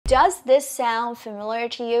Does this sound familiar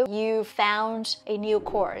to you? You found a new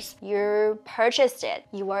course, you purchased it,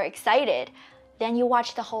 you were excited, then you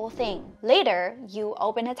watch the whole thing. Later, you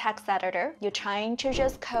open a text editor, you're trying to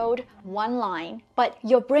just code one line, but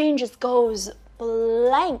your brain just goes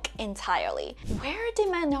blank entirely. Where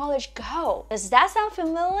did my knowledge go? Does that sound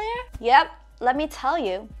familiar? Yep. Let me tell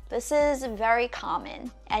you, this is very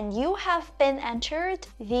common, and you have been entered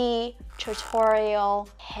the tutorial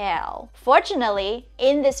hell. Fortunately,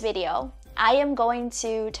 in this video, I am going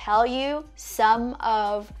to tell you some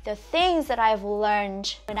of the things that I've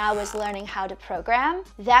learned when I was learning how to program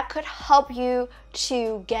that could help you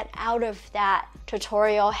to get out of that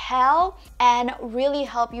tutorial hell and really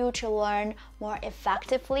help you to learn more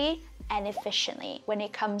effectively and efficiently when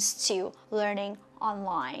it comes to learning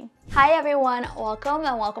online. Hi everyone,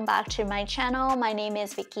 welcome back to my channel. My name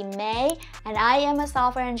is Vicky May and I am a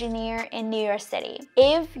software engineer in New York City.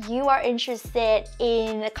 If you are interested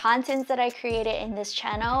in the contents that I created in this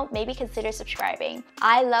channel, maybe consider subscribing.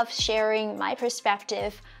 I love sharing my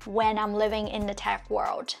perspective when I'm living in the tech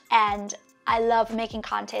world, and I love making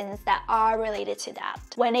contents that are related to that.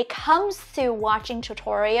 When it comes to watching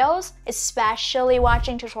tutorials, especially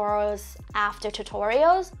watching tutorials after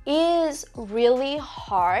tutorials, is really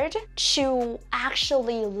hard to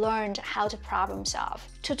actually learn how to problem solve.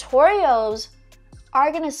 Tutorials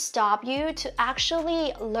are gonna stop you to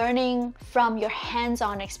actually learning from your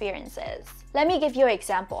hands-on experiences. Let me give you an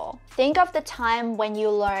example. Think of the time when you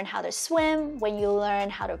learn how to swim, when you learn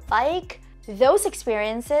how to bike. Those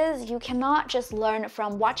experiences, you cannot just learn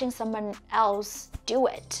from watching someone else do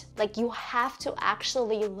it. Like, you have to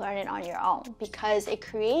actually learn it on your own because it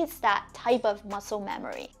creates that type of muscle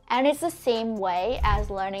memory. And it's the same way as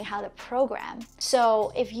learning how to program.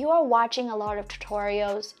 So if you are watching a lot of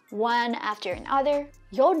tutorials, one after another,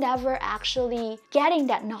 you'll never actually getting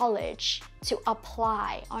that knowledge to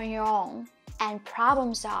apply on your own and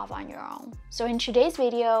problem solve on your own. So in today's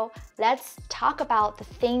video, let's talk about the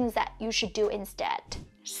things that you should do instead.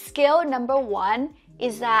 Skill number one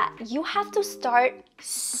is that you have to start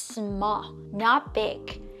small, not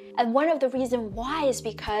big. And one of the reasons why is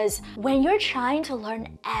because when you're trying to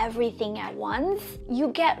learn everything at once, you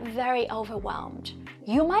get very overwhelmed.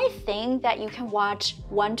 You might think that you can watch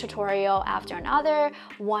one tutorial after another,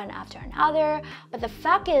 but the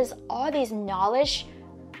fact is all these knowledge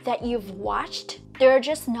that you've watched, they're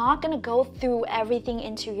just not gonna go through everything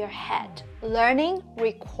into your head. Learning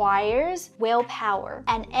requires willpower,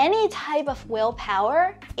 and any type of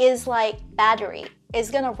willpower is like battery. It's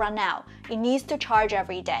gonna run out. It needs to charge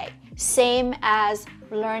every day. Same as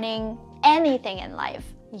learning anything in life.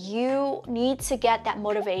 You need to get that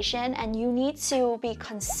motivation and you need to be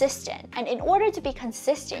consistent. And in order to be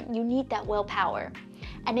consistent, you need that willpower.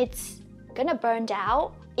 And it's gonna burn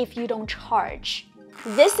out if you don't charge.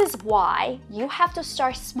 This is why you have to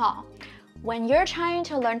start small. When you're trying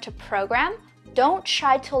to learn to program, don't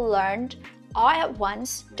try to learn all at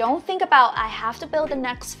once. Don't think about, I have to build the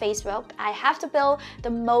next Facebook. I have to build the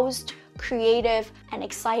most creative and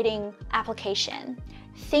exciting application.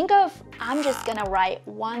 Think of, I'm just gonna write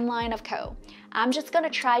one line of code. I'm just gonna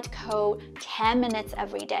try to code 10 minutes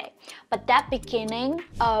every day. But that beginning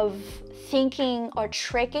of thinking or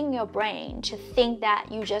tricking your brain to think that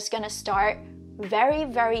you're just gonna start very,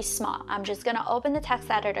 very small. I'm just gonna open the text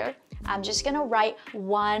editor. I'm just gonna write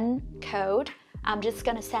one code. I'm just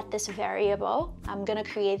gonna set this variable. I'm gonna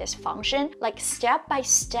create this function. Like, step by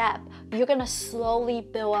step, you're gonna slowly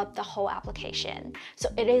build up the whole application. So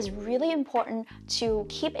it is really important to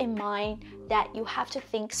keep in mind that you have to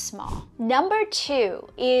think small. Number two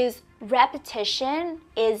is repetition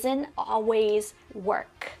isn't always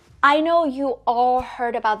work. I know you all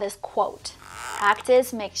heard about this quote,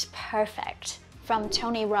 practice makes perfect, from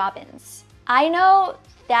Tony Robbins. I know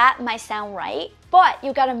that might sound right, but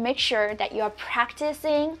you gotta make sure that you're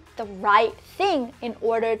practicing the right thing in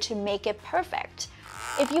order to make it perfect.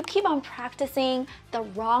 If you keep on practicing the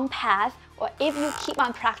wrong path, or if you keep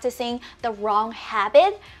on practicing the wrong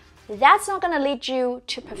habit, that's not gonna lead you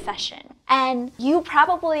to perfection. And you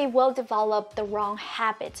probably will develop the wrong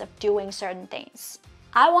habits of doing certain things.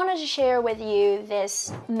 I wanted to share with you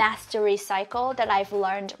this mastery cycle that I've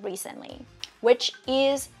learned recently, which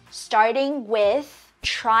is starting with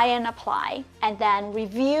try and apply, and then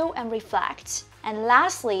review and reflect, and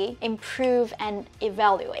lastly, improve and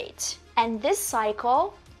evaluate. And this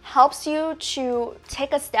cycle helps you to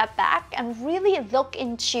take a step back and really look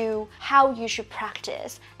into how you should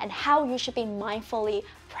practice and how you should be mindfully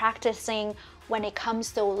practicing when it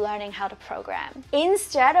comes to learning how to program.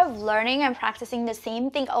 Instead of learning and practicing the same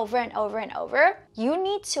thing over and over and over, you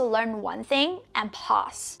need to learn one thing and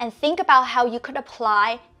pause and think about how you could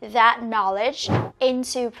apply that knowledge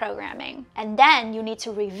into programming. And then you need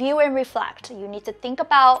to review and reflect. You need to think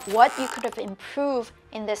about what you could have improved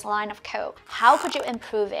in this line of code. How could you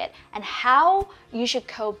improve it? And how you should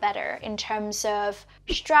code better in terms of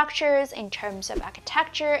structures, in terms of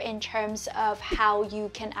architecture, in terms of how you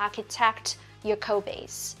can architect your code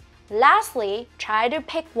base. Lastly, try to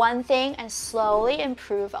pick one thing and slowly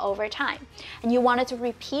improve over time. And you wanted to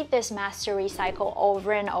repeat this mastery cycle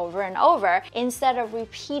over and over and over instead of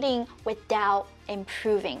repeating without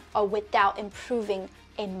improving or without improving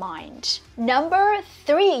in mind. Number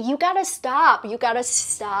 3, you gotta stop. You gotta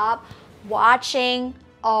stop watching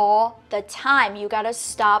all the time. You gotta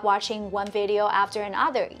stop watching one video after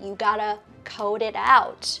another. You gotta code it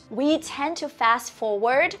out. We tend to fast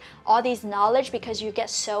forward all these knowledge because you get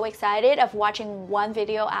so excited of watching one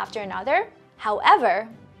video after another. However,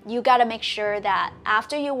 you gotta make sure that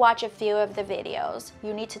after you watch a few of the videos,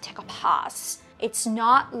 you need to take a pause. It's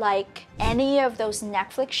not like any of those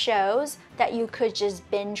Netflix shows that you could just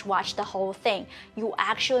binge watch the whole thing. You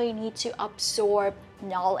actually need to absorb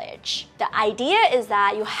knowledge. The idea is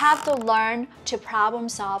that you have to learn to problem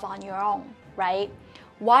solve on your own, right?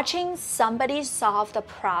 Watching somebody solve the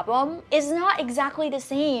problem is not exactly the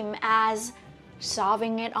same as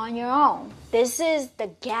solving it on your own. This is the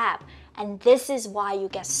gap, and this is why you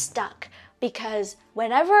get stuck. Because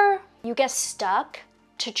whenever you get stuck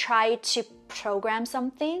to try to program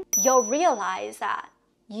something, you'll realize that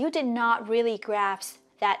you did not really grasp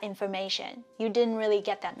that information. You didn't really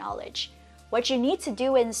get that knowledge. What you need to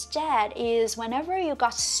do instead is whenever you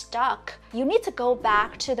got stuck, you need to go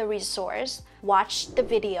back to the resource, watch the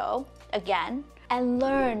video again, and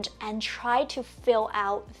learn and try to fill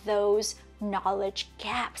out those knowledge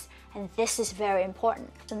gaps. And this is very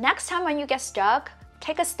important. So next time when you get stuck,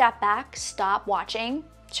 take a step back, stop watching,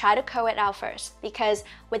 try to code it out first. Because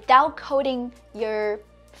without coding your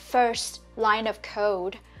first line of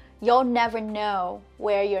code, you'll never know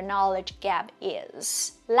where your knowledge gap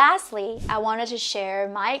is. Lastly, I wanted to share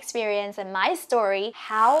my experience and my story,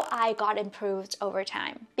 how I got improved over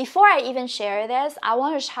time. Before I even share this, I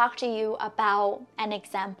want to talk to you about an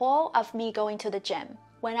example of me going to the gym.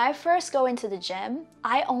 When I first go into the gym,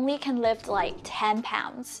 I only can lift like 10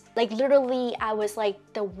 pounds. Like literally, I was like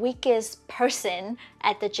the weakest person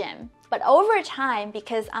at the gym. But over time,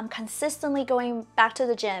 because I'm consistently going back to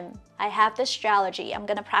the gym, I have this strategy. I'm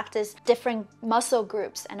gonna practice different muscle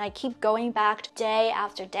groups and I keep going back day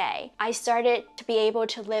after day. I started to be able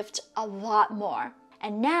to lift a lot more.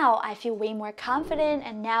 And now I feel way more confident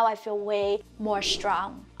and now I feel way more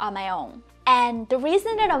strong on my own. And the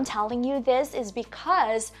reason that I'm telling you this is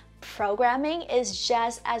because programming is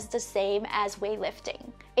just as the same as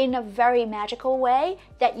weightlifting in a very magical way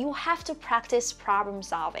that you have to practice problem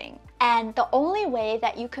solving. And the only way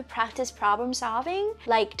that you could practice problem solving,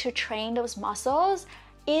 like to train those muscles,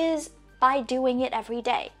 is by doing it every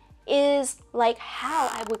day. Is like how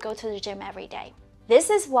I would go to the gym every day. This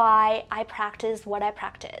is why I practice what I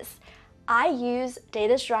practice. I use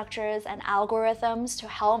data structures and algorithms to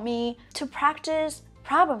help me to practice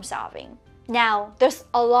problem solving. Now, there's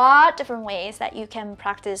a lot of different ways that you can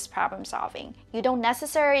practice problem solving. You don't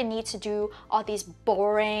necessarily need to do all these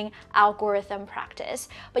boring algorithm practice,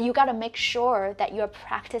 but you gotta make sure that you're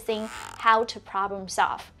practicing how to problem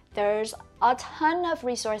solve. There's a ton of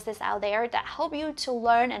resources out there that help you to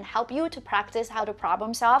learn and help you to practice how to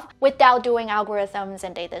problem solve without doing algorithms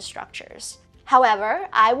and data structures. However,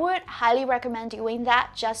 I would highly recommend doing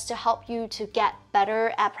that just to help you to get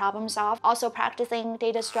better at problem solve. Also, practicing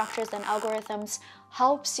data structures and algorithms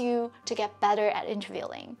helps you to get better at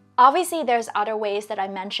interviewing. Obviously, there's other ways that I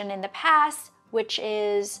mentioned in the past, which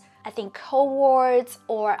is I think cohorts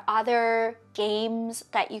or other games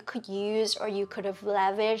that you could use or you could have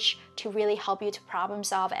leveraged to really help you to problem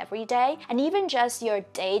solve every day. And even just your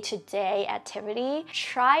day-to-day activity,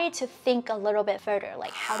 try to think a little bit further,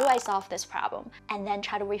 like how do I solve this problem? And then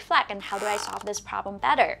try to reflect and how do I solve this problem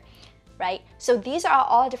better, right? So these are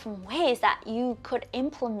all different ways that you could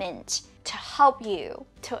implement to help you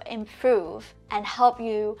to improve and help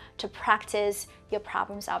you to practice your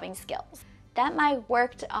problem solving skills. That might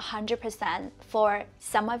work 100% for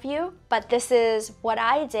some of you, but this is what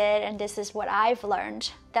I did and this is what I've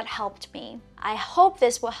learned that helped me. I hope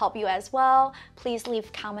this will help you as well. Please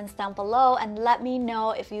leave comments down below and let me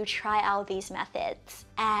know if you try out these methods.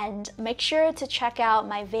 And make sure to check out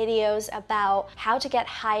my videos about how to get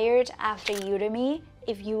hired after Udemy.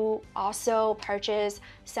 If you also purchase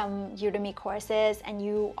some Udemy courses and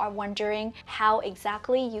you are wondering how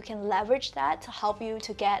exactly you can leverage that to help you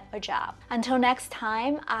to get a job. Until next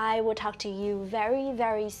time, I will talk to you very,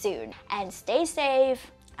 very soon. And stay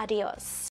safe. Adios.